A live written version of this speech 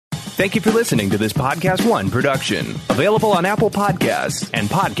Thank you for listening to this Podcast One production, available on Apple Podcasts and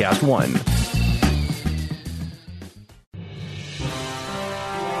Podcast One.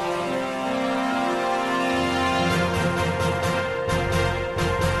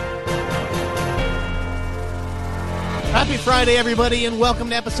 Happy Friday, everybody, and welcome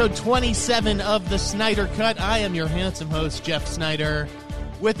to episode 27 of the Sneider Cut. I am your handsome host, Jeff Sneider.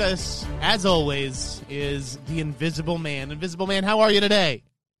 With us, as always, is the Invisible Man. Invisible Man, how are you today?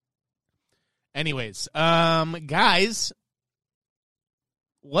 Anyways, guys,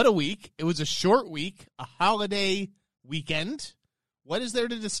 what a week. It was a short week, a holiday weekend. What is there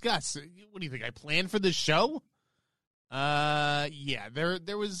to discuss? What do you think? I planned for this show? Yeah,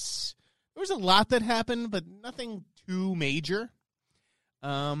 there was a lot that happened, but nothing too major. You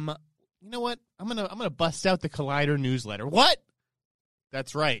know what? I'm gonna bust out the Collider newsletter. What?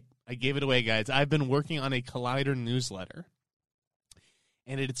 That's right. I gave it away, guys. I've been working on a Collider newsletter,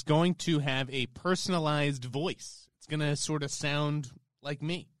 and it's going to have a personalized voice. It's going to sort of sound like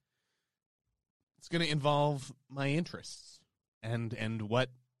me. It's going to involve my interests and what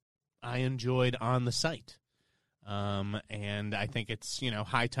I enjoyed on the site. And I think it's,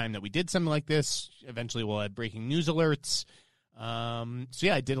 high time that we did something like this. Eventually we'll add breaking news alerts. So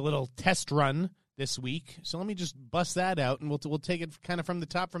yeah, I did a little test run this week. So let me just bust that out, and we'll take it kind of from the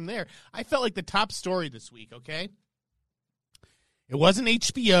top from there. I felt like the top story this week, okay? It wasn't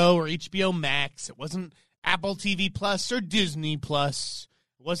HBO or HBO Max. It wasn't Apple TV Plus or Disney Plus.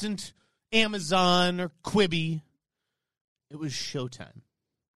 It wasn't Amazon or Quibi. It was Showtime.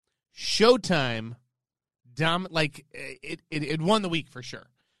 Showtime, it won the week for sure.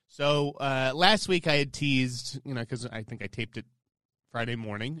 So last week I had teased, because I think I taped it Friday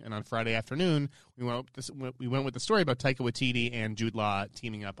morning, and on Friday afternoon we went with the story about Taika Waititi and Jude Law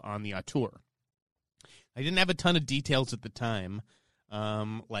teaming up on the auteur. I didn't have a ton of details at the time.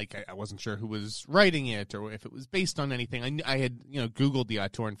 I wasn't sure who was writing it or if it was based on anything. I had, Googled the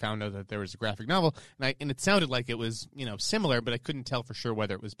auteur and found out that there was a graphic novel, and it sounded like it was, similar, but I couldn't tell for sure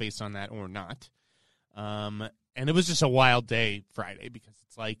whether it was based on that or not. And it was just a wild day Friday because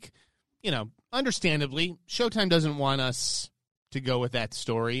it's like, understandably, Showtime doesn't want us to go with that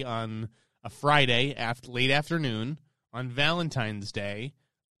story on a Friday late afternoon on Valentine's Day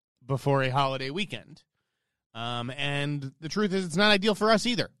before a holiday weekend. And the truth is, it's not ideal for us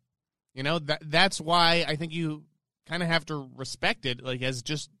either. That's why I think you kind of have to respect it, as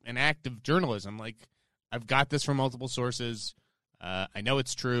just an act of journalism. I've got this from multiple sources. I know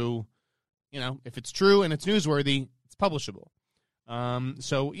it's true. If it's true and it's newsworthy, it's publishable.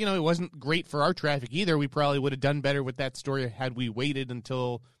 So, it wasn't great for our traffic either. We probably would have done better with that story had we waited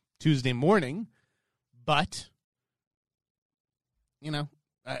until Tuesday morning. But,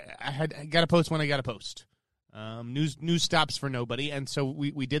 I got to post when I got to post. News stops for nobody, and so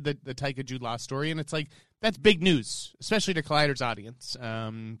we did the Taika Jude Law story, and it's like, that's big news, especially to Collider's audience.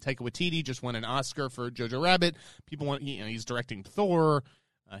 Taika Waititi just won an Oscar for Jojo Rabbit. People want, he's directing Thor.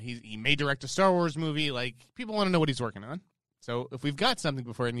 He may direct a Star Wars movie. People want to know what he's working on. So if we've got something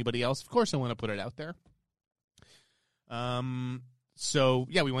before anybody else, of course I want to put it out there. So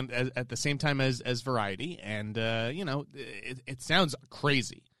yeah, we went at the same time as Variety, and it sounds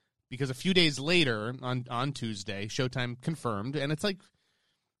crazy because a few days later on Tuesday, Showtime confirmed, and it's like,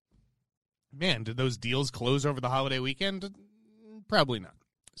 man, did those deals close over the holiday weekend? Probably not.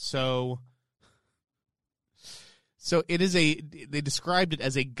 So they described it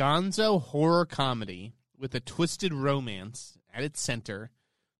as a gonzo horror comedy with a twisted romance at its center,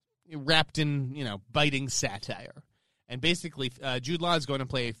 wrapped in, biting satire. And basically, Jude Law is going to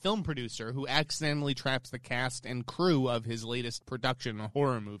play a film producer who accidentally traps the cast and crew of his latest production, a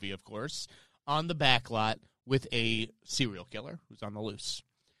horror movie, of course, on the backlot with a serial killer who's on the loose.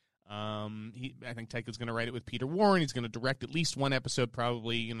 I think Taika's going to write it with Peter Warren. He's going to direct at least one episode,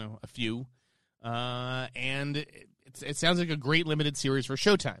 probably, a few. And it sounds like a great limited series for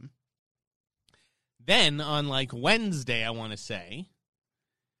Showtime. Then on Wednesday, I want to say,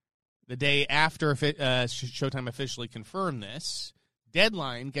 the day after Showtime officially confirmed this,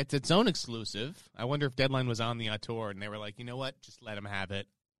 Deadline gets its own exclusive. I wonder if Deadline was on the auteur and they were like, you know what, just let him have it.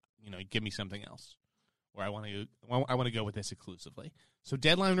 Give me something else. Or I want to go with this exclusively. So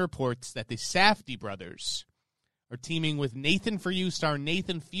Deadline reports that the Safdies brothers are teaming with Nathan For You star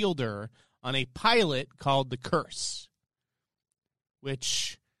Nathan Fielder on a pilot called The Curse,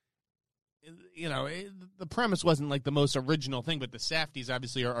 which, the premise wasn't the most original thing, but the Safdies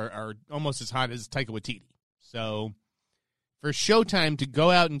obviously are almost as hot as Taika Waititi. So for Showtime to go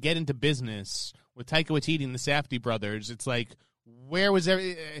out and get into business with Taika Waititi and the Safdie brothers, it's like, where was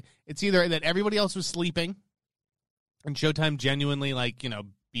it's either that everybody else was sleeping and Showtime genuinely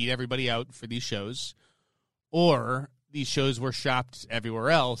beat everybody out for these shows, or these shows were shopped everywhere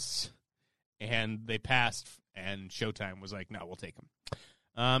else, and they passed, and Showtime was like, no, we'll take them.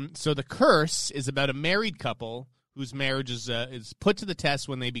 So The Curse is about a married couple whose marriage is put to the test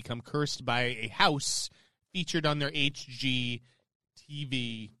when they become cursed by a house featured on their HGTV-style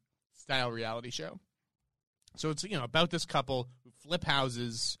reality show. So it's, about this couple who flip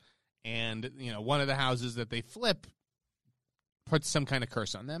houses, and, one of the houses that they flip puts some kind of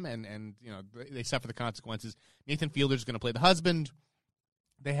curse on them, and they suffer the consequences. Nathan Fielder's going to play the husband.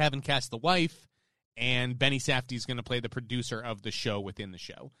 They haven't cast the wife, and Benny Safdie is going to play the producer of the show within the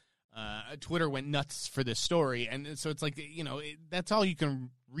show. Twitter went nuts for this story, and so it's like, that's all you can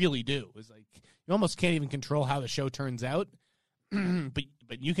really do. Is like, you almost can't even control how the show turns out, but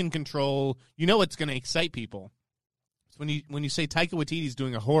you can control, what's going to excite people. So when you say Taika Waititi's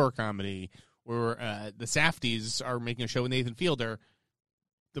doing a horror comedy, or the Safdies are making a show with Nathan Fielder,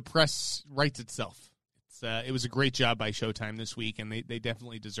 the press writes itself. It was a great job by Showtime this week, and they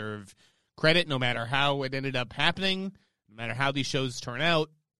definitely deserve credit no matter how it ended up happening, no matter how these shows turn out.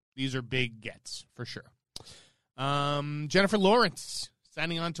 These are big gets, for sure. Jennifer Lawrence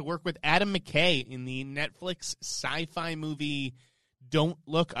signing on to work with Adam McKay in the Netflix sci-fi movie Don't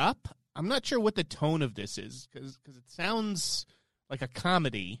Look Up. I'm not sure what the tone of this is, because it sounds like a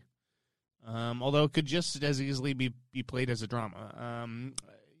comedy, although it could just as easily be played as a drama.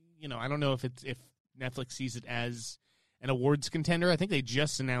 I don't know if Netflix sees it as an awards contender. I think they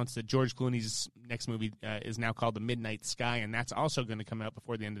just announced that George Clooney's next movie is now called The Midnight Sky, and that's also going to come out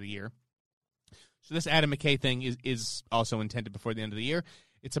before the end of the year. So this Adam McKay thing is also intended before the end of the year.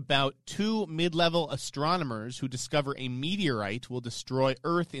 It's about two mid-level astronomers who discover a meteorite will destroy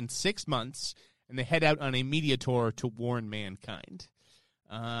Earth in 6 months, and they head out on a media tour to warn mankind.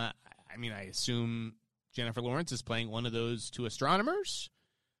 I assume Jennifer Lawrence is playing one of those two astronomers.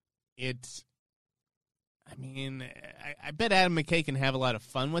 I bet Adam McKay can have a lot of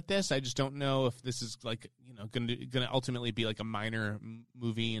fun with this. I just don't know if this is going to ultimately be like a minor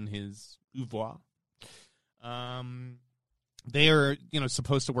movie in his oeuvre. They are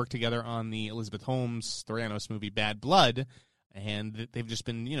supposed to work together on the Elizabeth Holmes Theranos movie Bad Blood, and they've just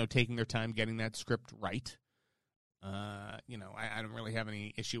been taking their time getting that script right. I don't really have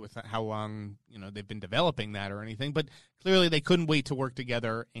any issue with how long, they've been developing that or anything, but clearly they couldn't wait to work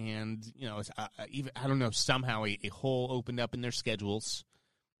together, and, even, I don't know, somehow a hole opened up in their schedules.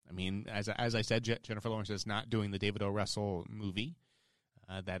 I mean, as I said, Jennifer Lawrence is not doing the David O. Russell movie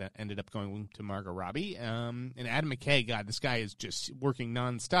that ended up going to Margot Robbie. And Adam McKay, God, this guy is just working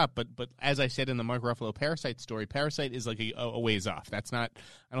nonstop, but as I said in the Mark Ruffalo Parasite story, Parasite is like a ways off. That's not,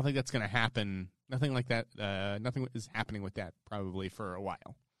 I don't think that's going to happen. Nothing like that. Nothing is happening with that probably for a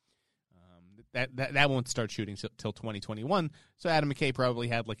while. That won't start shooting till 2021. So Adam McKay probably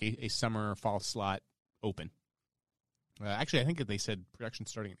had like a summer fall slot open. Actually, I think that they said production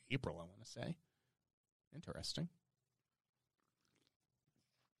starting in April. I want to say. Interesting.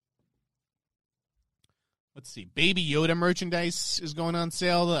 Let's see. Baby Yoda merchandise is going on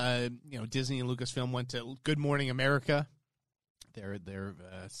sale. Disney and Lucasfilm went to Good Morning America, their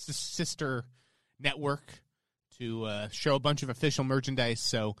sister network, to show a bunch of official merchandise.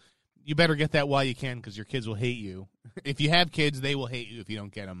 So you better get that while you can, because your kids will hate you. If you have kids, they will hate you if you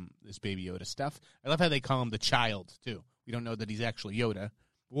don't get them this Baby Yoda stuff. I love how they call him the child too. We don't know that he's actually Yoda.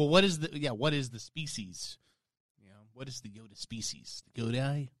 Well, what is the species? What is the Yoda species? The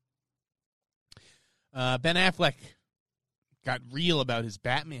Godai? Ben Affleck got real about his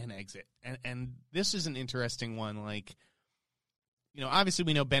Batman exit, and this is an interesting one. Like, obviously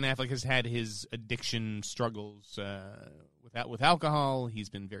we know Ben Affleck has had his addiction struggles with alcohol. He's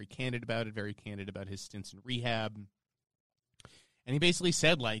been very candid about it, very candid about his stints in rehab, and he basically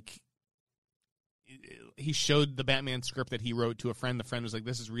said, like, he showed the Batman script that he wrote to a friend. The friend was like,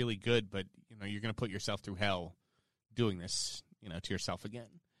 "This is really good, but you're going to put yourself through hell doing this, to yourself again."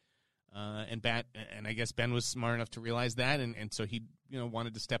 And I guess Ben was smart enough to realize that, and so he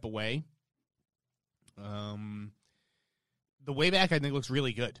wanted to step away. The Way Back, I think, looks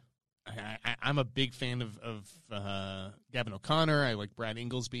really good. I'm a big fan of Gavin O'Connor. I like Brad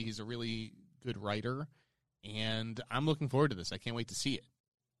Inglesby. He's a really good writer, and I'm looking forward to this. I can't wait to see it.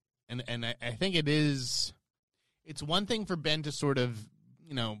 And I think it's one thing for Ben to sort of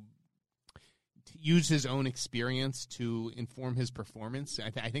use his own experience to inform his performance.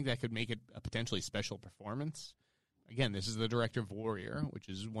 I think that could make it a potentially special performance. Again, this is the director of Warrior, which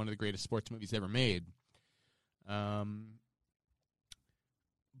is one of the greatest sports movies ever made.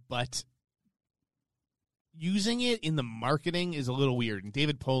 But using it in the marketing is a little weird. And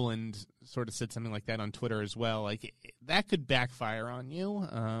David Poland sort of said something like that on Twitter as well. Like, that could backfire on you.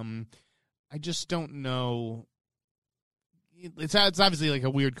 I just don't know. It's obviously like a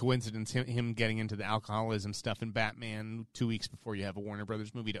weird coincidence, him getting into the alcoholism stuff in Batman 2 weeks before you have a Warner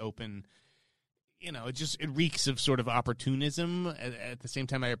Brothers movie to open. You know, it reeks of sort of opportunism. At the same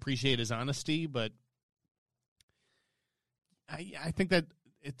time, I appreciate his honesty, but I think that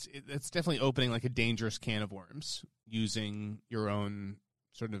it's definitely opening like a dangerous can of worms, using your own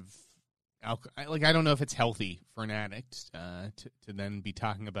sort of alcohol. Like, I don't know if it's healthy for an addict to then be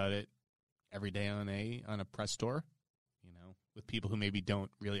talking about it every day on a press tour, you know, with people who maybe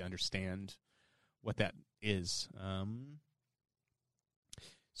don't really understand what that is.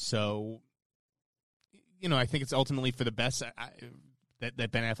 So, you know, I think it's ultimately for the best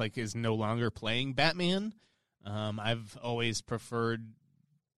that Ben Affleck is no longer playing Batman. I've always preferred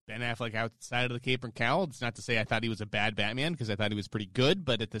Ben Affleck outside of the cape and cowl. It's not to say I thought he was a bad Batman, because I thought he was pretty good,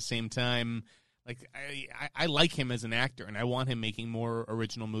 but at the same time, like, I like him as an actor, and I want him making more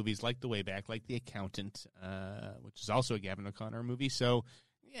original movies like The Way Back, like The Accountant, which is also a Gavin O'Connor movie. So,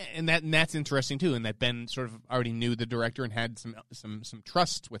 yeah, and that's interesting too, and that Ben sort of already knew the director and had some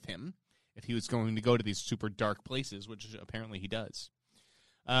trust with him if he was going to go to these super dark places, which apparently he does.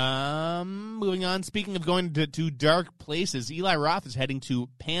 Moving on, speaking of going to dark places, Eli Roth is heading to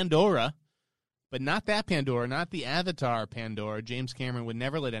Pandora, but not that Pandora, not the Avatar Pandora. James Cameron would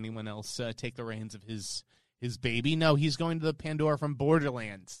never let anyone else take the reins of his baby. No, he's going to the Pandora from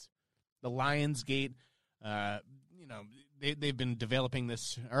Borderlands, the Lionsgate. You know, they've been developing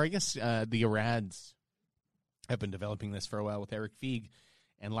this, or I guess the Arads have been developing this for a while with Eric Feig.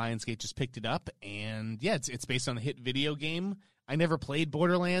 And Lionsgate just picked it up, and yeah, it's based on the hit video game. I never played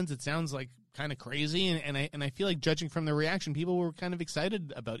Borderlands. It sounds like kind of crazy, and I feel like, judging from the reaction, people were kind of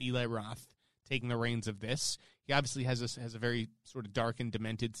excited about Eli Roth taking the reins of this. He obviously has a very sort of dark and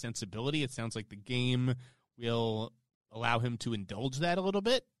demented sensibility. It sounds like the game will allow him to indulge that a little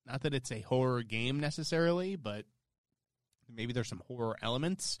bit. Not that it's a horror game necessarily, but maybe there's some horror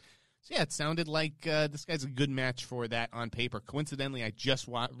elements. So, yeah, it sounded like this guy's a good match for that on paper. Coincidentally, I just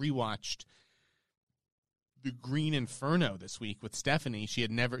rewatched The Green Inferno this week with Stephanie. She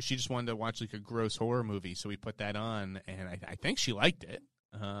just wanted to watch like a gross horror movie, so we put that on, and I think she liked it.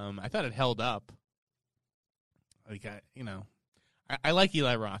 I thought it held up. Like, I like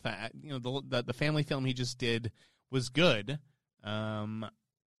Eli Roth. The family film he just did was good. Maybe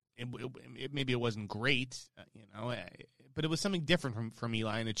it wasn't great, but it was something different from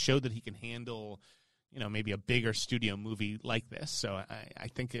Eli, and it showed that he can handle, maybe a bigger studio movie like this. So I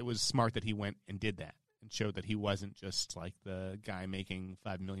think it was smart that he went and did that and showed that he wasn't just like the guy making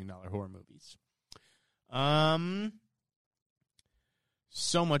 $5 million horror movies.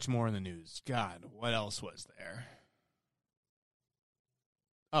 So much more in the news. God, what else was there?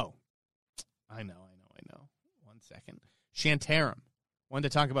 Oh, I know. 1 second. Shantaram. Wanted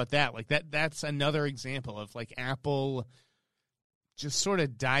to talk about that. Like that's another example of like Apple just sort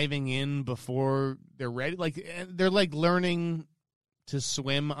of diving in before they're ready. Like they're like learning to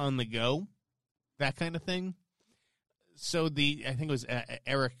swim on the go, that kind of thing. So I think it was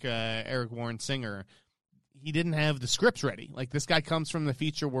Eric Warren Singer. He didn't have the scripts ready. Like, this guy comes from the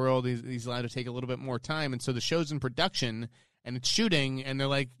feature world. He's allowed to take a little bit more time. And so the show's in production and it's shooting, and they're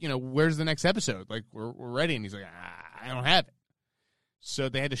like, where's the next episode? Like, we're ready. And he's like, I don't have it. So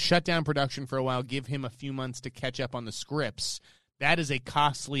they had to shut down production for a while, give him a few months to catch up on the scripts. That is a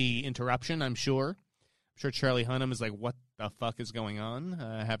costly interruption, I'm sure. I'm sure Charlie Hunnam is like, what the fuck is going on?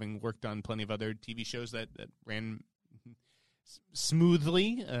 Having worked on plenty of other TV shows that ran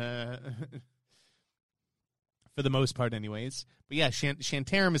smoothly, for the most part anyways. But yeah,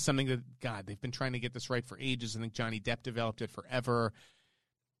 Shantaram is something that, God, they've been trying to get this right for ages. I think Johnny Depp developed it forever.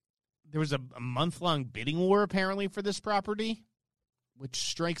 There was a month-long bidding war, apparently, for this property, which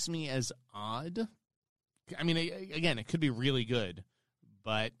strikes me as odd. I mean, again, it could be really good,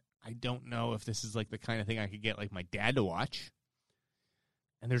 but I don't know if this is like the kind of thing I could get like my dad to watch.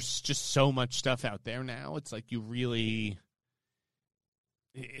 And there's just so much stuff out there now. It's like you really...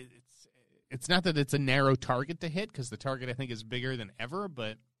 It's not that it's a narrow target to hit, because the target, I think, is bigger than ever,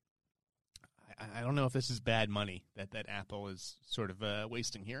 but I don't know if this is bad money that Apple is sort of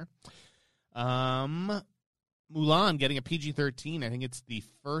wasting here. Mulan getting a PG-13. I think it's the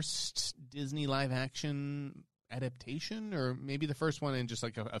first Disney live-action adaptation, or maybe the first one in just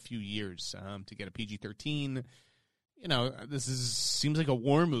like a few years to get a PG-13. This seems like a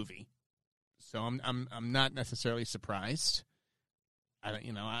war movie, so I'm not necessarily surprised.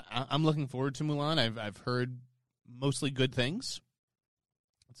 I'm looking forward to Mulan. I've heard mostly good things.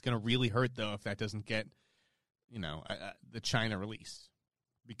 It's going to really hurt, though, if that doesn't get the China release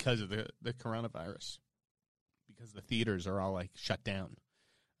because of the coronavirus, because the theaters are all like shut down.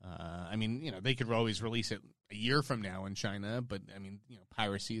 They could always release it a year from now in China, but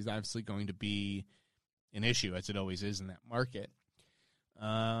piracy is obviously going to be an issue, as it always is in that market.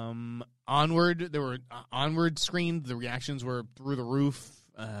 Onward screened. The reactions were through the roof.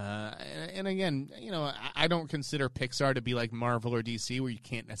 And again, I don't consider Pixar to be like Marvel or DC, where you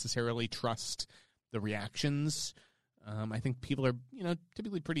can't necessarily trust the reactions. I think people are,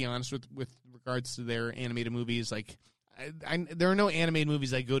 typically pretty honest with regards to their animated movies. Like, there are no animated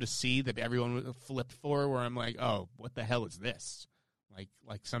movies I go to see that everyone would flip for, where I'm like, oh, what the hell is this?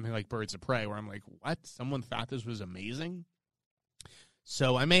 Like something like Birds of Prey, where I'm like, what? Someone thought this was amazing?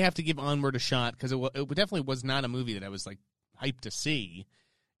 So I may have to give Onward a shot, because it definitely was not a movie that I was like hyped to see.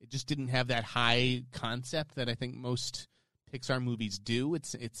 It just didn't have that high concept that I think most Pixar movies do.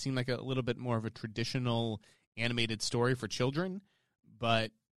 It seemed like a little bit more of a traditional animated story for children.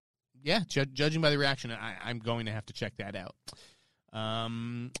 But yeah, judging by the reaction, I'm going to have to check that out.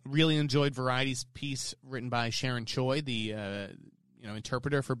 Really enjoyed Variety's piece written by Sharon Choi, the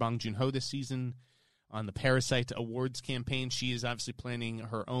interpreter for Bong Joon-ho this season, on the Parasite Awards campaign. She is obviously planning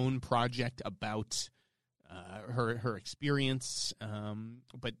her own project about her experience,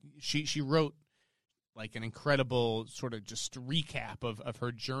 but she wrote like an incredible sort of just recap of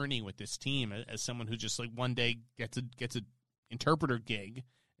her journey with this team as someone who just like one day gets a interpreter gig,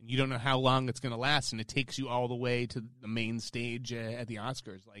 and you don't know how long it's going to last, and it takes you all the way to the main stage at the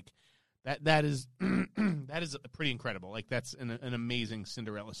Oscars. Like that is that is pretty incredible. Like, that's an amazing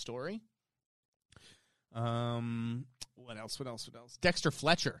Cinderella story. What else? Dexter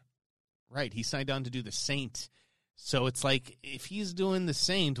Fletcher. Right, he signed on to do The Saint. So it's like, if he's doing The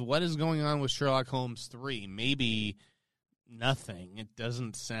Saint, what is going on with Sherlock Holmes 3? Maybe nothing. It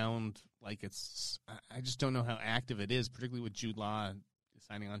doesn't sound like it's... I just don't know how active it is, particularly with Jude Law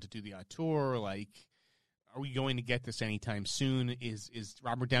signing on to do the auteur. Like, are we going to get this anytime soon? Is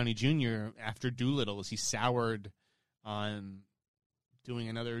Robert Downey Jr., after Doolittle, is he soured on doing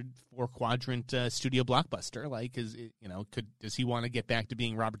another 4-quadrant studio blockbuster? Like, does he want to get back to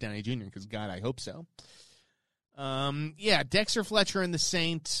being Robert Downey Jr.? Because God, I hope so. Dexter Fletcher and The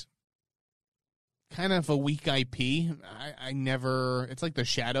Saint, kind of a weak IP. I never. It's like The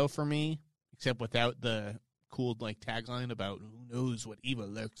Shadow for me, except without the cool like tagline about who knows what evil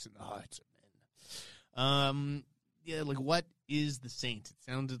lurks in the hearts of men. Like, what is The Saint? It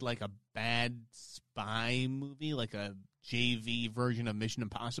sounded like a bad spy movie, like a JV version of Mission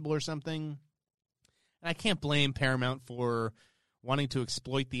Impossible or something. And I can't blame Paramount for wanting to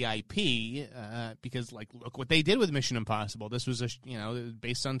exploit the IP, because, like, look what they did with Mission Impossible. This was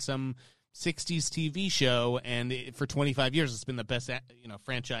based on some 60s TV show, and for 25 years it's been the best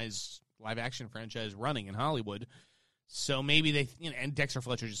live action franchise running in Hollywood. So maybe they, and Dexter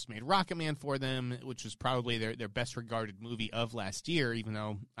Fletcher just made Rocket Man for them, which was probably their best regarded movie of last year, even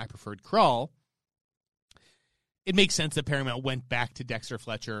though I preferred Crawl. It makes sense that Paramount went back to Dexter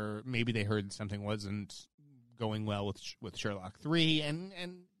Fletcher. Maybe they heard something wasn't going well with Sherlock 3. And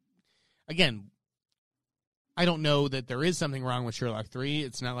again, I don't know that there is something wrong with Sherlock 3.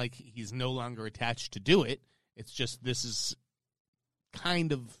 It's not like he's no longer attached to do it. It's just this is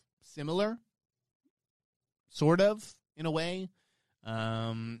kind of similar, sort of, in a way,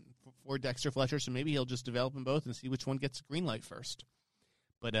 for Dexter Fletcher. So maybe he'll just develop them both and see which one gets a green light first.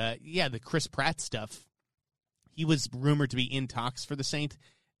 But, the Chris Pratt stuff, he was rumored to be in talks for The Saint.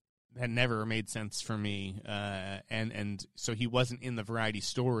 That never made sense for me. And so he wasn't in the Variety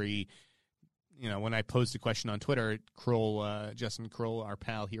story. When I posed the question on Twitter, Justin Kroll, our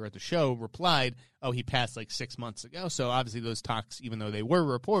pal here at the show, replied, oh, he passed like 6 months ago. So obviously those talks, even though they were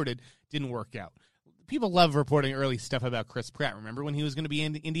reported, didn't work out. People love reporting early stuff about Chris Pratt. Remember when he was going to be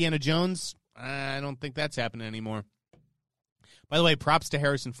in Indiana Jones? I don't think that's happening anymore. By the way, props to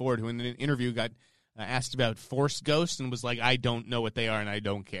Harrison Ford, who in an interview got asked about Force Ghosts and was like, I don't know what they are and I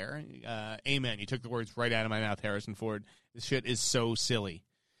don't care. Amen. You took the words right out of my mouth, Harrison Ford. This shit is so silly.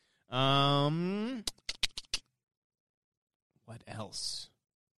 What else?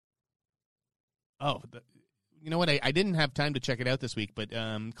 Oh, you know what? I didn't have time to check it out this week, but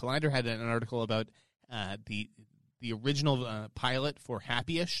Collider had an article about the original pilot for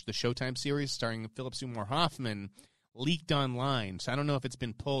Happy-ish, the Showtime series starring Philip Seymour Hoffman, leaked online. So I don't know if it's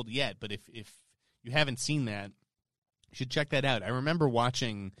been pulled yet, but if you haven't seen that, you should check that out. I remember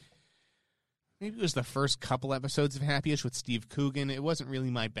watching, maybe it was the first couple episodes of Happy-ish with Steve Coogan. It wasn't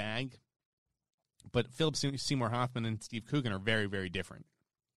really my bag, but Philip Seymour Hoffman and Steve Coogan are very, very different,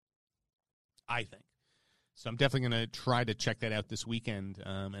 I think. So I'm definitely going to try to check that out this weekend,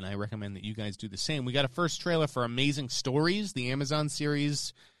 and I recommend that you guys do the same. We got a first trailer for Amazing Stories, the Amazon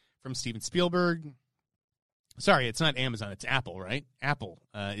series from Steven Spielberg. Sorry, it's not Amazon, it's Apple, right? Apple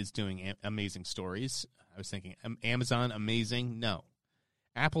is doing Amazing Stories. I was thinking Amazon, Amazing. No.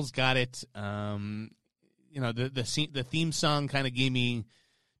 Apple's got it. The theme song kind of gave me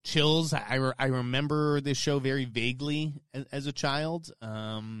chills. I remember this show very vaguely as a child.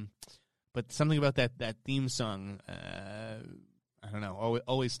 But something about that theme song, I don't know,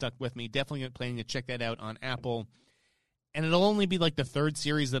 always stuck with me. Definitely planning to check that out on Apple. And it'll only be like the third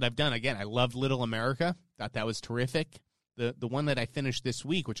series that I've done. Again, I loved Little America. Thought that was terrific. The one that I finished this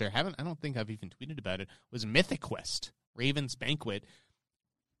week, which I don't think I've even tweeted about it, was Mythic Quest, Raven's Banquet.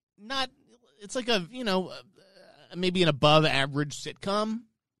 It's like maybe an above average sitcom.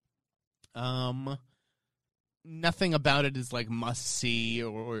 Nothing about it is like must see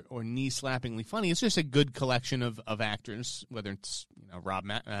or knee slappingly funny. It's just a good collection of actors, whether it's Rob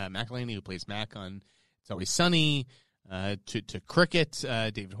McElhenney, who plays Mac on It's Always Sunny, to Cricket,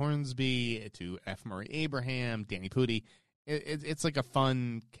 David Hornsby, to F. Murray Abraham, Danny Pudi. It's like a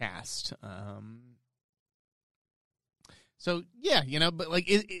fun cast. So yeah, but like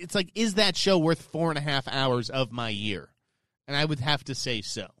it's like, is that show worth 4.5 hours of my year? And I would have to say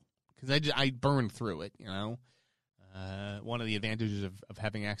so, because I burned through it. One of the advantages of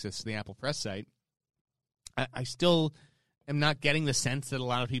having access to the Apple Press site. I still am not getting the sense that a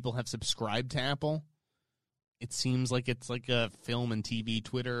lot of people have subscribed to Apple. It seems like it's like a film and TV,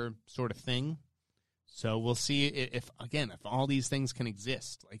 Twitter sort of thing. So we'll see if all these things can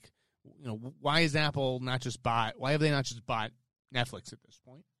exist. Like, why is Apple why have they not just bought Netflix at this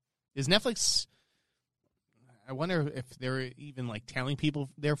point? Is Netflix, I wonder if they're even like telling people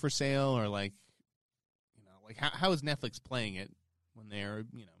they're for sale, or like, how is Netflix playing it when they're,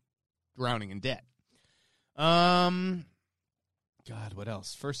 drowning in debt? God, what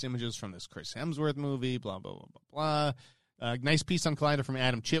else? First images from this Chris Hemsworth movie, blah, blah, blah, blah, blah. Nice piece on Collider from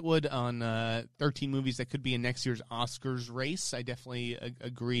Adam Chitwood on 13 movies that could be in next year's Oscars race. I definitely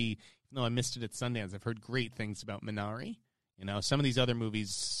agree. Even though I missed it at Sundance, I've heard great things about Minari. Some of these other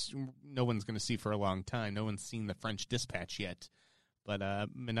movies no one's going to see for a long time. No one's seen The French Dispatch yet. But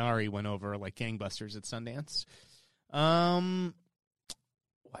Minari went over like gangbusters at Sundance. What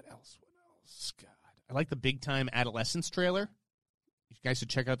else? God, I like the Big Time Adolescence trailer. You guys should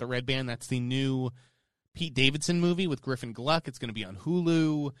check out the Red Band. That's the new Pete Davidson movie with Griffin Gluck. It's going to be on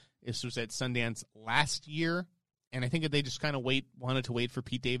Hulu. This was at Sundance last year, and I think that they just kind of wanted to wait for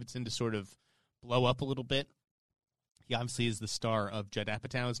Pete Davidson to sort of blow up a little bit. He obviously is the star of Judd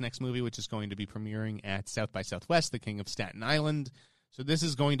Apatow's next movie, which is going to be premiering at South by Southwest, The King of Staten Island. So this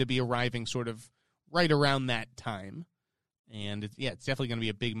is going to be arriving sort of right around that time. And it's definitely going to be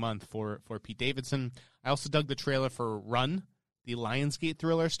a big month for Pete Davidson. I also dug the trailer for Run, the Lionsgate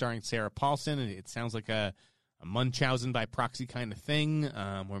thriller starring Sarah Paulson. It sounds like a Munchausen by proxy kind of thing,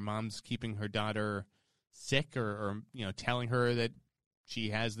 where mom's keeping her daughter sick or telling her that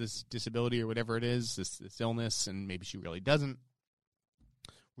she has this disability or whatever it is, this illness, and maybe she really doesn't.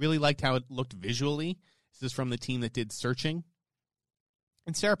 Really liked how it looked visually. This is from the team that did Searching.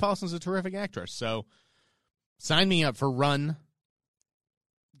 And Sarah Paulson's a terrific actress, so sign me up for Run.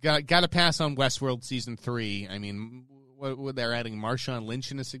 Got to pass on Westworld Season 3. I mean, what they're adding Marshawn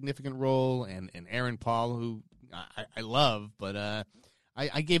Lynch in a significant role, and Aaron Paul, who I love, but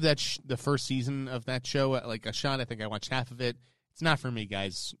I gave that the first season of that show like a shot. I think I watched half of it. It's not for me,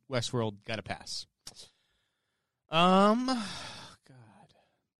 guys. Westworld, got to pass. God, I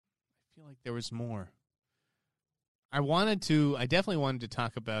feel like there was more. I definitely wanted to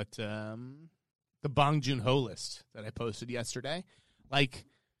talk about the Bong Joon-ho list that I posted yesterday. Like,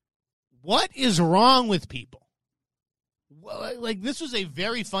 what is wrong with people? Well, like, this was a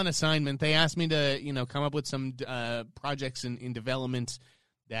very fun assignment. They asked me to, come up with some projects in development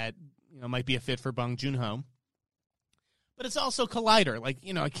that, might be a fit for Bong Joon-ho. But it's also Collider. Like,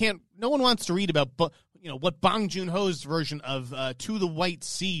 no one wants to read about, what Bong Joon-ho's version of To the White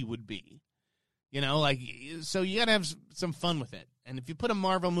Sea would be. So you got to have some fun with it. And if you put a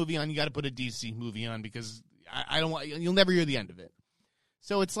Marvel movie on, you got to put a DC movie on, because you'll never hear the end of it.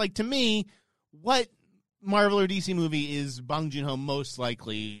 So it's like, to me, what Marvel or DC movie is Bong Joon-ho most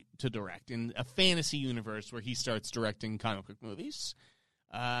likely to direct in a fantasy universe where he starts directing comic book movies?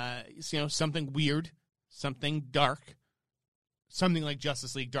 Something weird, something dark, something like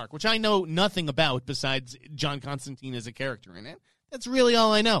Justice League Dark, which I know nothing about besides John Constantine as a character in it. That's really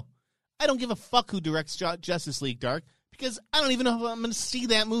all I know. I don't give a fuck who directs Justice League Dark, because I don't even know if I'm going to see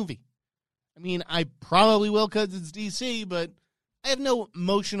that movie. I mean, I probably will because it's DC, but I have no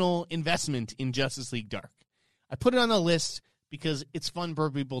emotional investment in Justice League Dark. I put it on the list because it's fun for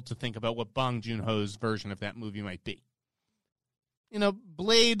people to think about what Bong Joon-ho's version of that movie might be. You know,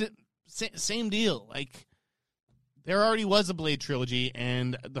 Blade, same deal. Like, there already was a Blade trilogy,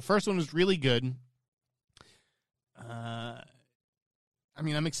 and the first one was really good. I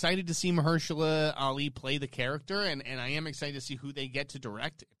mean, I'm excited to see Mahershala Ali play the character, and I am excited to see who they get to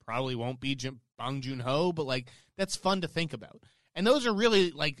direct. It probably won't be Bong Joon-ho, but, like, that's fun to think about. And those are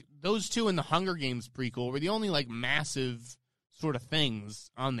really, like, those two in the Hunger Games prequel were the only, like, massive sort of things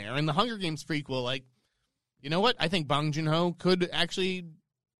on there. And the Hunger Games prequel, like, you know what? I think Bong Joon-ho could actually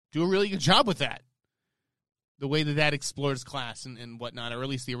do a really good job with that. The way that explores class and whatnot, or at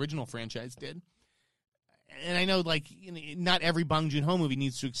least the original franchise did. And I know, like, not every Bong Joon-ho movie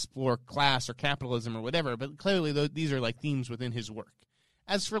needs to explore class or capitalism or whatever, but clearly these are, like, themes within his work.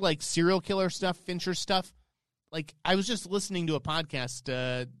 As for, like, serial killer stuff, Fincher stuff, like, I was just listening to a podcast,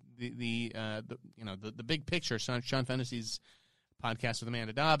 the Big Picture, Sean Fennessy's podcast with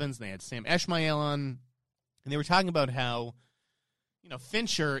Amanda Dobbins. They had Sam Esmail on, and they were talking about how, you know,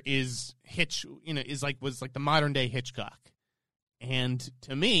 Fincher was like the modern day Hitchcock. And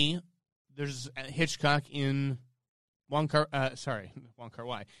to me, there's Hitchcock in in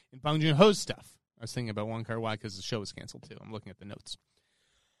Bong Joon-ho's stuff. I was thinking about Wong Kar-wai because the show was canceled too. I'm looking at the notes.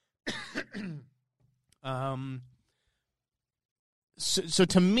 So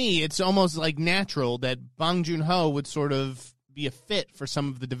to me, it's almost like natural that Bong Joon-ho would sort of be a fit for some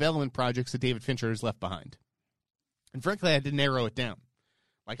of the development projects that David Fincher has left behind. And frankly, I had to narrow it down.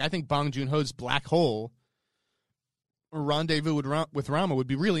 Like, I think Bong Joon-ho's Black Hole or Rendezvous with Rama would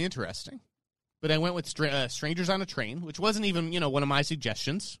be really interesting. But I went with Strangers on a Train, which wasn't even, one of my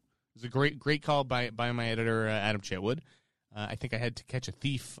suggestions. It was a great call by my editor, Adam Chetwood. I think I had To Catch a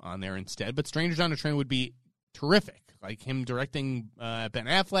Thief on there instead. But Strangers on a Train would be terrific. Like him directing Ben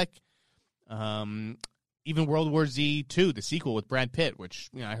Affleck. Even World War Z 2, the sequel with Brad Pitt,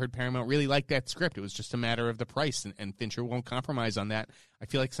 which I heard Paramount really liked that script. It was just a matter of the price, and Fincher won't compromise on that. I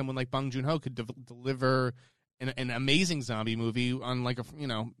feel like someone like Bong Joon-ho could deliver an amazing zombie movie on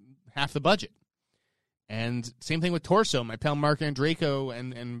half the budget. And same thing with Torso, my pal Mark Andreyko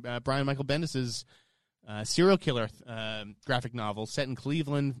and Brian Michael Bendis' serial killer graphic novel set in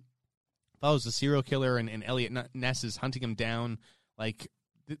Cleveland. Follows the serial killer, and Elliot Ness is hunting him down. Like,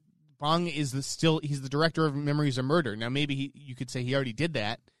 Bong is he's the director of Memories of Murder. Now, maybe you could say he already did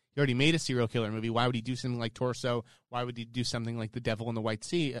that. He already made a serial killer movie. Why would he do something like Torso? Why would he do something like The Devil in the White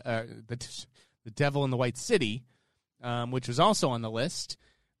Sea? The Devil in the White City, which was also on the list.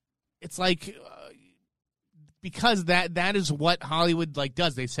 It's like because that is what Hollywood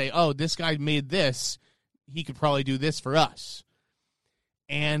does. They say, "Oh, this guy made this. He could probably do this for us."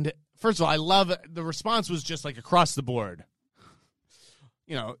 And first of all, I love the response was just like across the board.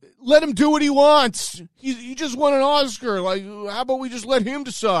 Let him do what he wants. He just won an Oscar. Like, how about we just let him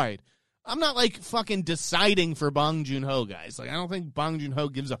decide? I'm not fucking deciding for Bong Joon-ho, guys. Like, I don't think Bong Joon-ho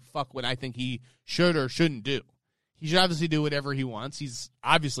gives a fuck what I think he should or shouldn't do. He should obviously do whatever he wants. He's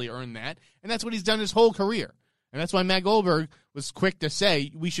obviously earned that, and that's what he's done his whole career. And that's why Matt Goldberg was quick to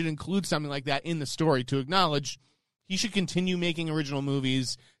say we should include something like that in the story to acknowledge he should continue making original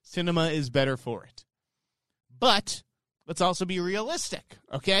movies. Cinema is better for it. But let's also be realistic,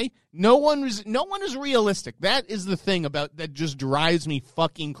 okay? No one is realistic. That is the thing that just drives me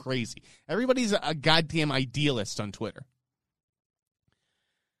fucking crazy. Everybody's a goddamn idealist on Twitter.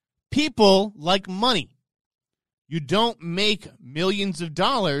 People like money. You don't make millions of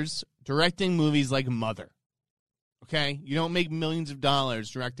dollars directing movies like Mother, okay? You don't make millions of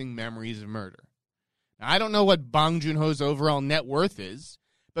dollars directing Memories of Murder. Now, I don't know what Bong Joon-ho's overall net worth is,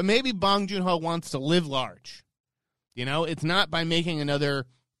 but maybe Bong Joon-ho wants to live large. It's not by making another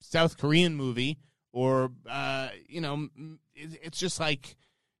South Korean movie or, it's just like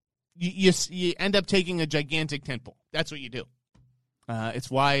you end up taking a gigantic tentpole. That's what you do. It's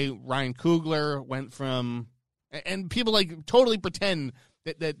why Ryan Coogler went from, and people totally pretend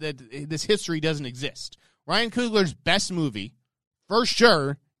that this history doesn't exist. Ryan Coogler's best movie, for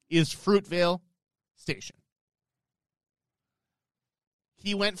sure, is Fruitvale Station.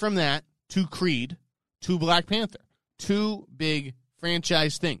 He went from that to Creed to Black Panther. Two big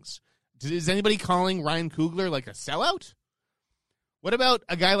franchise things. Is anybody calling Ryan Coogler a sellout? What about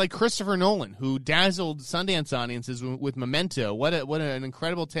a guy like Christopher Nolan, who dazzled Sundance audiences with Memento? What an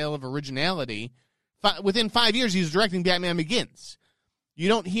incredible tale of originality. Within 5 years, he was directing Batman Begins. You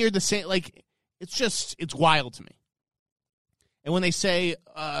don't hear the same, it's wild to me. And when they say,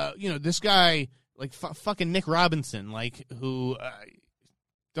 this guy, fucking Nick Robinson, who,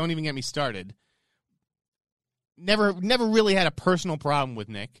 don't even get me started, never really had a personal problem with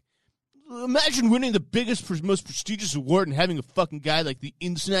Nick. Imagine winning the biggest, most prestigious award and having a fucking guy like the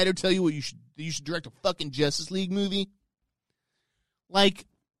Sneider tell you you should direct a fucking Justice League movie. Like,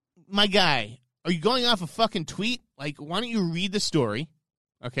 my guy, are you going off a fucking tweet? Like, why don't you read the story?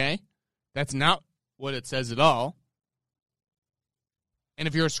 Okay, that's not what it says at all. And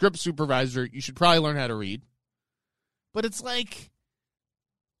if you're a script supervisor, you should probably learn how to read. But it's like,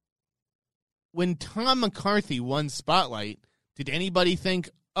 when Tom McCarthy won Spotlight, did anybody think,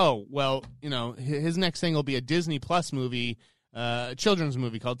 oh, well, you know, his next thing will be a Disney Plus movie, a children's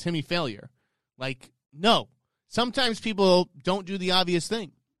movie called Timmy Failure? Like, no. Sometimes people don't do the obvious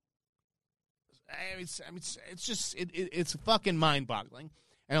thing. It's fucking mind-boggling.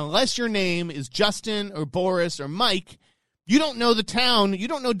 And unless your name is Justin or Boris or Mike, you don't know the town, you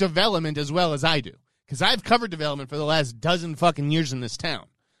don't know development as well as I do. Because I've covered development for the last dozen fucking years in this town.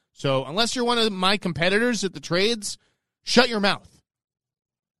 So unless you're one of my competitors at the trades, shut your mouth.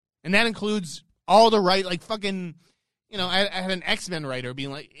 And that includes all the right, like fucking, you know, I had an X-Men writer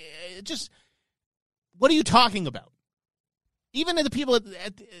being like, what are you talking about? Even the people at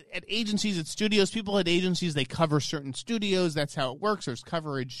agencies, at studios, people at agencies, they cover certain studios. That's how it works. There's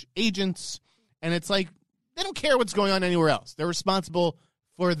coverage agents. And it's like, they don't care what's going on anywhere else. They're responsible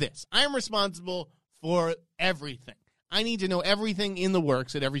for this. I'm responsible for everything. I need to know everything in the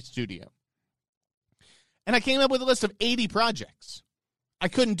works at every studio. And I came up with a list of 80 projects. I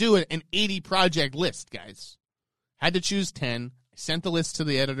couldn't do an 80-project list, guys. Had to choose 10. I sent the list to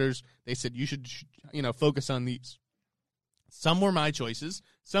the editors. They said, you should, focus on these. Some were my choices.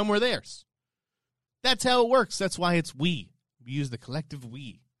 Some were theirs. That's how it works. That's why it's we. We use the collective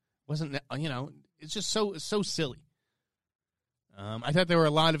we. Wasn't, it's just so silly. I thought there were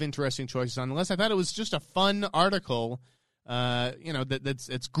a lot of interesting choices on the list. I thought it was just a fun article,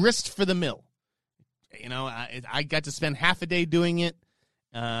 that's grist for the mill. I got to spend half a day doing it.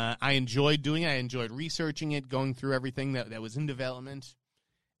 I enjoyed doing it. I enjoyed researching it, going through everything that was in development.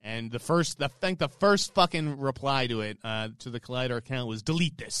 And the first fucking reply to it, to the Collider account was,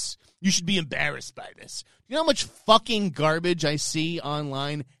 delete this. You should be embarrassed by this. You know how much fucking garbage I see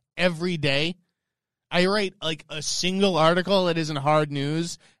online every day? I write, like, a single article that isn't hard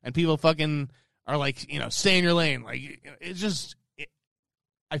news, and people fucking are like, stay in your lane. Like,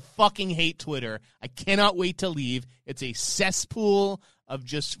 I fucking hate Twitter. I cannot wait to leave. It's a cesspool of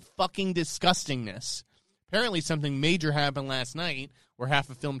just fucking disgustingness. Apparently something major happened last night where half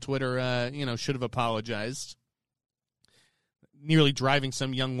of film Twitter, should have apologized. Nearly driving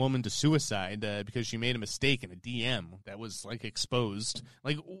some young woman to suicide because she made a mistake in a DM that was, like, exposed.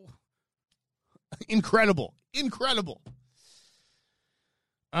 Like, incredible.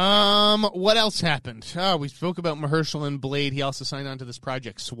 What else happened? Oh, we spoke about Mahershala Blade. He also signed on to this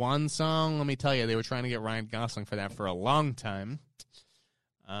project, Swan Song. Let me tell you, they were trying to get Ryan Gosling for that for a long time.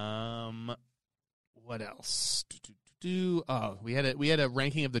 What else? Oh, we had a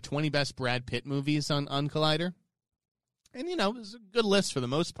ranking of the 20 best Brad Pitt movies on Collider. And, it was a good list for the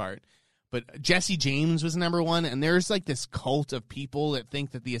most part. But Jesse James was number one, and there's, like, this cult of people that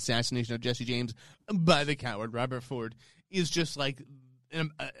think that the assassination of Jesse James by the coward Robert Ford is just, like,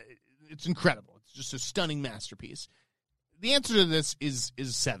 it's incredible. It's just a stunning masterpiece. The answer to this is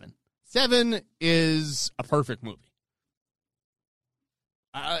 7. 7 is a perfect movie.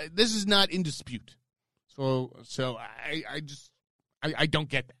 This is not in dispute. So I don't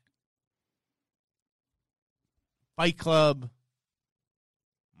get that. Fight Club,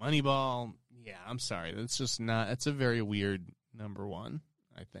 Moneyball, yeah, I'm sorry. That's just not, it's a very weird number one,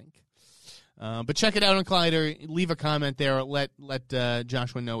 I think. But check it out on Collider. Leave a comment there. Let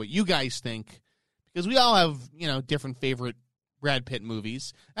Joshua know what you guys think. Because we all have, different favorite Brad Pitt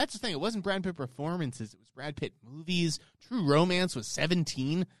movies. That's the thing. It wasn't Brad Pitt performances. It was Brad Pitt movies. True Romance was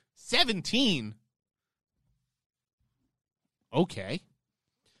 17. 17? Okay.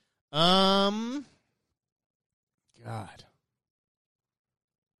 God.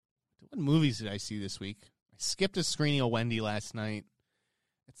 What movies did I see this week? I skipped a screening of Wendy last night.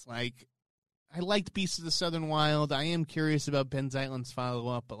 It's like, I liked Beasts of the Southern Wild. I am curious about Ben Zeitlin's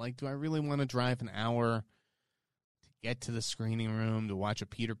follow-up, but, like, do I really want to drive an hour to get to the screening room to watch a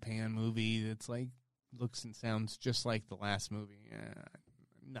Peter Pan movie that's, like, looks and sounds just like the last movie?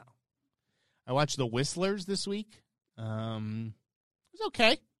 No. I watched The Whistlers this week. It was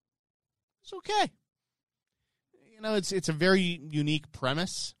okay. It's okay. It's a very unique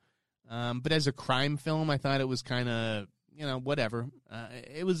premise. But as a crime film, I thought it was kind of, whatever.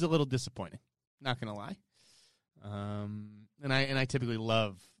 It was a little disappointing. Not gonna lie. And I typically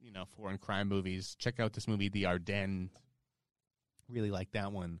love, foreign crime movies. Check out this movie, The Ardennes. Really like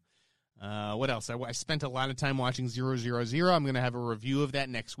that one. What else? I spent a lot of time watching 000. I'm going to have a review of that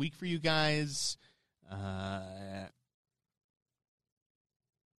next week for you guys.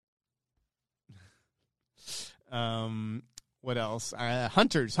 What else?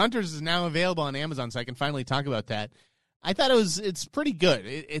 Hunters. Hunters is now available on Amazon, so I can finally talk about that. I thought it's pretty good.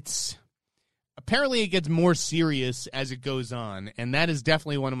 It's apparently it gets more serious as it goes on, and that is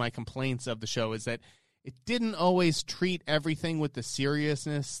definitely one of my complaints of the show, is that it didn't always treat everything with the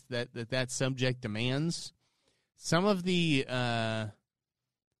seriousness that subject demands. Some of the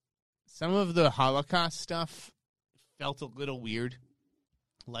Holocaust stuff felt a little weird.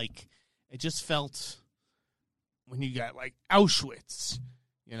 Like, it just felt, when you got like Auschwitz,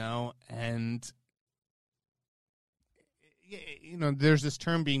 and there's this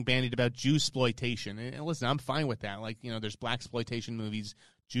term being bandied about Jew-sploitation. And listen, I'm fine with that. Like, there's black-sploitation movies,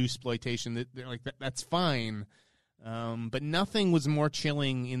 Jew-sploitation, that's fine. But nothing was more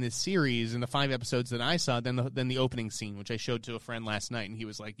chilling in this series, in the 5 episodes that I saw, than the opening scene, which I showed to a friend last night, and he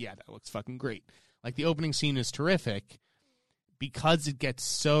was like, yeah, that looks fucking great. Like, the opening scene is terrific because it gets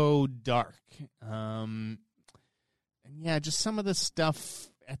so dark. And yeah, just some of the stuff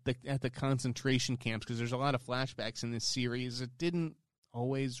at the concentration camps, because there's a lot of flashbacks in this series, it didn't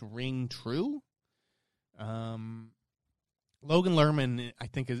always ring true. Logan Lerman, I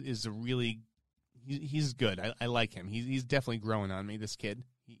think, is a really, he's good. I like him. He's definitely growing on me, this kid.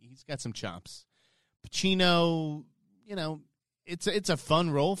 He's got some chops. Pacino, it's a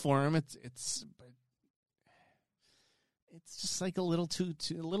fun role for him. It's just like a little too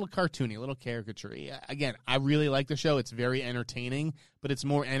a little cartoony, a little caricature-y. Again, I really like the show. It's very entertaining, but it's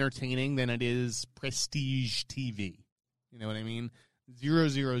more entertaining than it is prestige TV. You know what I mean?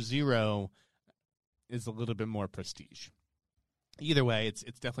 000 is a little bit more prestige. Either way, it's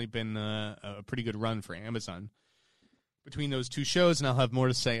definitely been a pretty good run for Amazon between those two shows, and I'll have more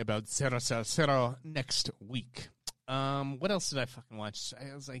to say about 000 next week. What else did I fucking watch?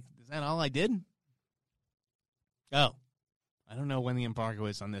 I was like, is that all I did? Oh, I don't know when the embargo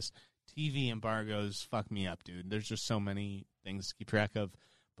is on this. TV embargoes fuck me up, dude. There's just so many things to keep track of.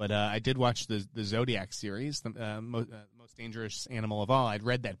 But I did watch the Zodiac series, the most dangerous animal of all. I'd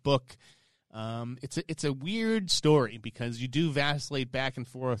read that book. It's a weird story because you do vacillate back and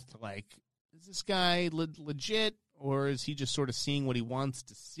forth to, like, is this guy legit, or is he just sort of seeing what he wants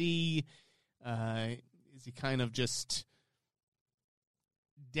to see? Is he kind of just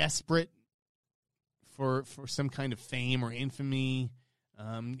desperate for some kind of fame or infamy?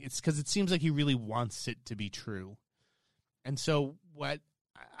 It's because it seems like he really wants it to be true. And so what?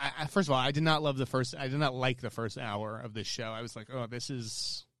 First of all, I did not like the first hour of this show. I was like, oh, this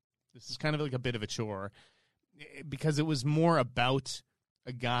is kind of like a bit of a chore, because it was more about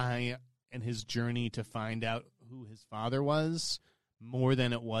a guy and his journey to find out who his father was, more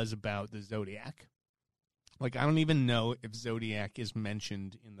than it was about the Zodiac. Like, I don't even know if Zodiac is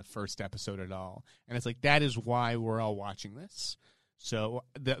mentioned in the first episode at all. And it's like, that is why we're all watching this. So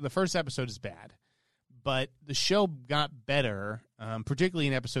the first episode is bad. But the show got better, particularly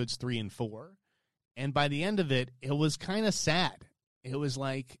in episodes 3 and 4. And by the end of it, it was kind of sad. It was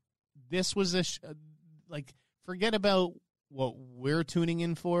like, this was like, forget about what we're tuning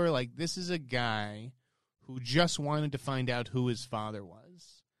in for. Like, this is a guy who just wanted to find out who his father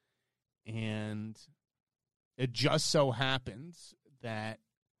was. And it just so happens that,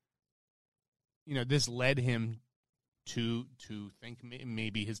 this led him to think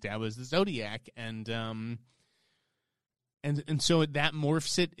maybe his dad was the Zodiac, and so that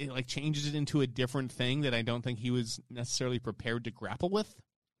morphs it like changes it into a different thing that I don't think he was necessarily prepared to grapple with.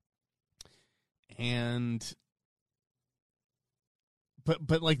 And but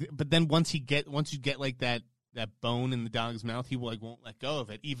then once you get like that bone in the dog's mouth, he won't let go of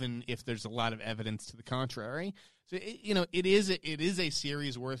it, even if there's a lot of evidence to the contrary. So it is a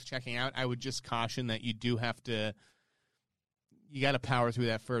series worth checking out. I would just caution that you got to power through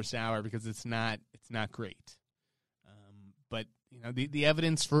that first hour, because it's not great. But the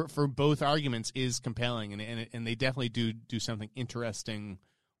evidence for both arguments is compelling, and they definitely do something interesting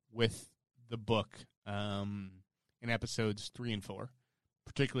with the book in episodes 3 and 4,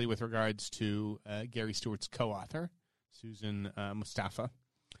 particularly with regards to Gary Stewart's co-author, Susan Mustafa.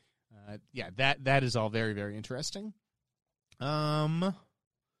 That is all very, very interesting. What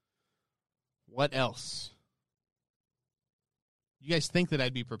else? You guys think that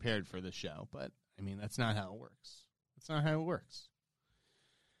I'd be prepared for this show, but, I mean, that's not how it works. That's not how it works.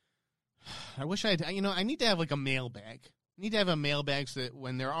 I wish I need to have, like, a mailbag. I need to have a mailbag so that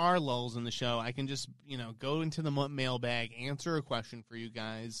when there are lulls in the show, I can just, go into the mailbag, answer a question for you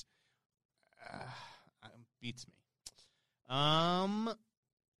guys. Beats me. I'm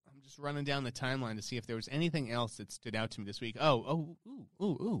just running down the timeline to see if there was anything else that stood out to me this week.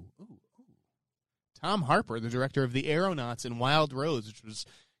 Ooh. Tom Harper, the director of The Aeronauts and Wild Rose, which was,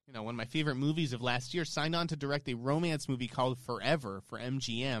 one of my favorite movies of last year, signed on to direct a romance movie called Forever for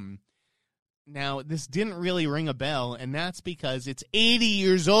MGM. Now, this didn't really ring a bell, and that's because it's 80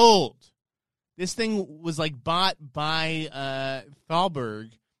 years old. This thing was, bought by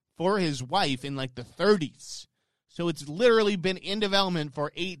Thalberg for his wife in, the 30s. So it's literally been in development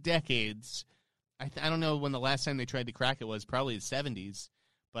for 8 decades. I don't know when the last time they tried to crack it was, probably the 70s,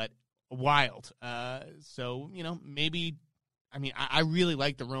 but wild. So, maybe, I really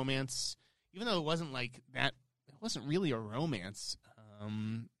like the romance, even though it wasn't that, it wasn't really a romance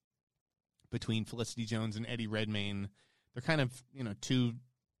between Felicity Jones and Eddie Redmayne. They're kind of, two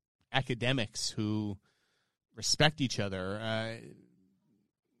academics who respect each other.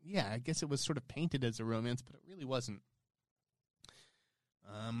 I guess it was sort of painted as a romance, but it really wasn't.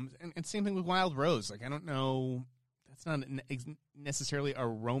 And same thing with Wild Rose. I don't know, that's not necessarily a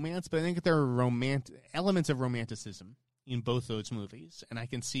romance, but I think that there are elements of romanticism in both those movies, and I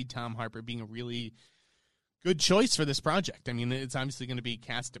can see Tom Harper being a really good choice for this project. It's obviously going to be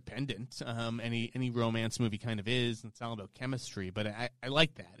cast dependent. Any romance movie kind of is. It's all about chemistry, but I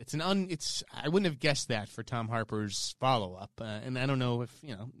like that. I wouldn't have guessed that for Tom Harper's follow-up, and I don't know if,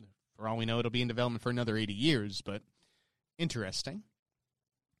 for all we know, it'll be in development for another 80 years, but interesting.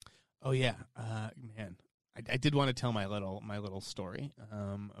 Oh yeah, man, I did want to tell my little story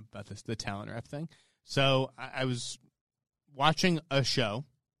about the talent rep thing. So I was watching a show,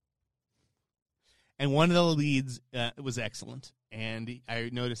 and one of the leads was excellent, and I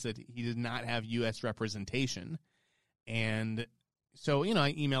noticed that he did not have U.S. representation, and so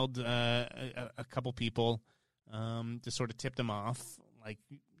I emailed a couple people to sort of tip them off,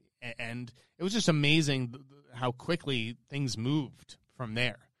 and it was just amazing how quickly things moved from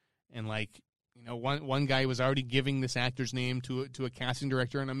there, and one guy was already giving this actor's name to a casting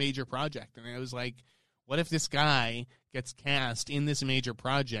director on a major project, and I was like, what if this guy gets cast in this major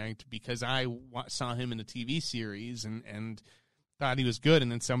project because I saw him in a TV series and thought he was good, and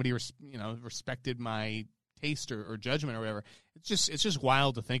then somebody respected my taste or judgment or whatever. It's just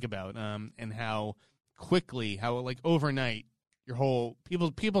wild to think about, and how quickly, overnight, your whole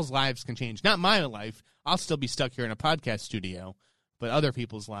people's lives can change. Not my life; I'll still be stuck here in a podcast studio, but other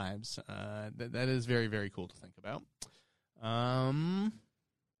people's lives. That is very, very cool to think about.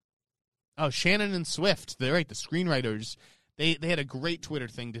 Shannon and Swift, the screenwriters, they had a great Twitter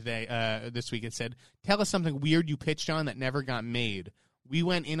thing today, this week. It said, "Tell us something weird you pitched on that never got made. We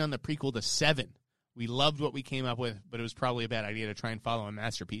went in on the prequel to Seven. We loved what we came up with, but it was probably a bad idea to try and follow a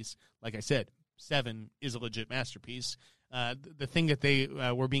masterpiece." Like I said, Seven is a legit masterpiece. The thing that they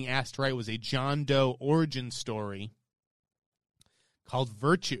were being asked to write was a John Doe origin story called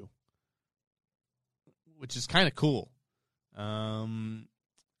Virtue, which is kind of cool.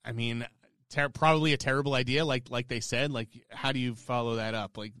 Probably a terrible idea, like they said. How do you follow that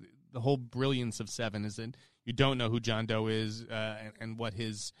up? The whole brilliance of Seven is that you don't know who John Doe is and what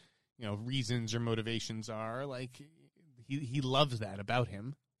his reasons or motivations are. He loves that about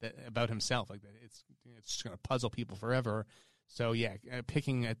him, about himself. It's just going to puzzle people forever. So yeah,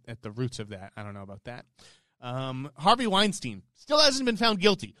 picking at the roots of that, I don't know about that. Harvey Weinstein still hasn't been found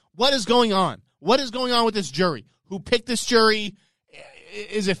guilty. What is going on? What is going on with this jury? Who picked this jury?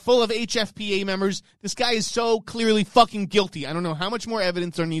 Is it full of HFPA members? This guy is so clearly fucking guilty. I don't know how much more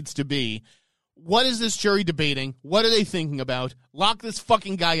evidence there needs to be. What is this jury debating? What are they thinking about? Lock this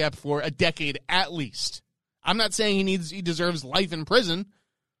fucking guy up for a decade at least. I'm not saying he deserves life in prison,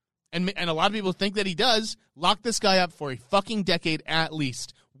 and a lot of people think that he does. Lock this guy up for a fucking decade at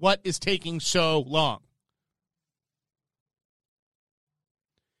least. What is taking so long?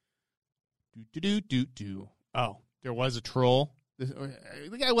 Oh, there was a troll.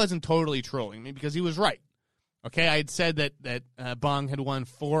 The guy wasn't totally trolling me because he was right. Okay, I had said that Bong had won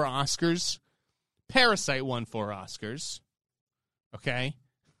 4 Oscars. Parasite won 4 Oscars. Okay?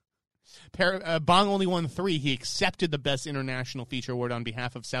 Bong only won 3. He accepted the Best International Feature Award on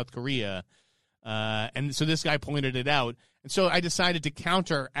behalf of South Korea. And so this guy pointed it out. And so I decided to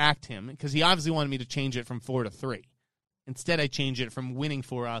counteract him because he obviously wanted me to change it from 4 to 3. Instead, I changed it from winning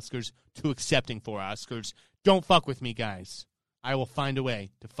 4 Oscars to accepting 4 Oscars. Don't fuck with me, guys. I will find a way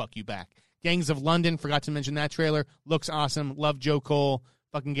to fuck you back. Gangs of London, forgot to mention that trailer. Looks awesome. Love Joe Cole.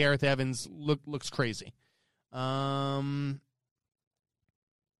 Fucking Gareth Evans. Looks crazy. That's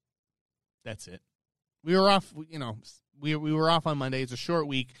it. We were off, we were off on Monday. It's a short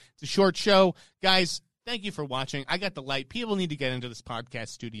week. It's a short show. Guys, Thank you for watching. I got the light. People need to get into this podcast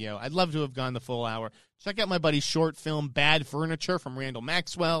studio. I'd love to have gone the full hour. Check out my buddy's short film, Bad Furniture, from Randall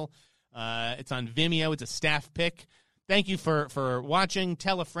Maxwell. It's on Vimeo. It's a staff pick. Thank you for watching.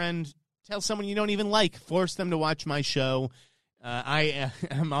 Tell a friend. Tell someone you don't even like. Force them to watch my show. I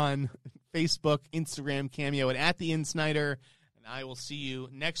am on Facebook, Instagram, Cameo, at the Sneider. And I will see you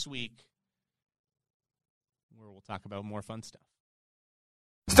next week where we'll talk about more fun stuff.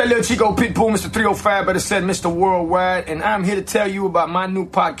 It's that little Chico Pitbull, Mr. 305, better said Mr. Worldwide, and I'm here to tell you about my new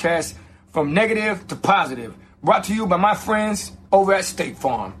podcast, From Negative to Positive, brought to you by my friends over at State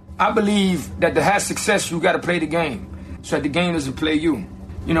Farm. I believe that to have success, you got to play the game, so that the game doesn't play you.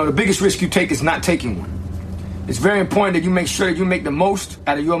 You know, the biggest risk you take is not taking one. It's very important that you make sure that you make the most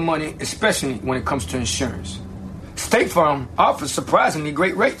out of your money, especially when it comes to insurance. State Farm offers surprisingly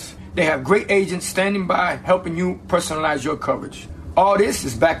great rates. They have great agents standing by helping you personalize your coverage. All this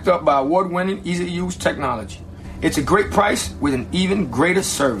is backed up by award-winning, easy-to-use technology. It's a great price with an even greater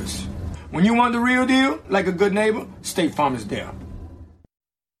service. When you want the real deal, like a good neighbor, State Farm is there.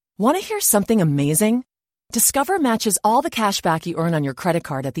 Want to hear something amazing? Discover matches all the cash back you earn on your credit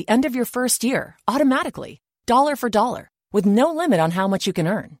card at the end of your first year, automatically, dollar for dollar, with no limit on how much you can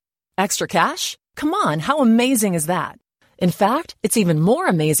earn. Extra cash? Come on, how amazing is that? In fact, it's even more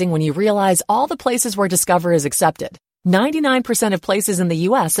amazing when you realize all the places where Discover is accepted. 99% of places in the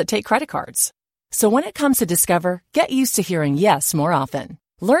U.S. that take credit cards. So when it comes to Discover, get used to hearing yes more often.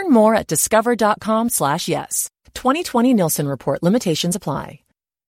 Learn more at discover.com/yes. 2020 Nielsen Report limitations apply.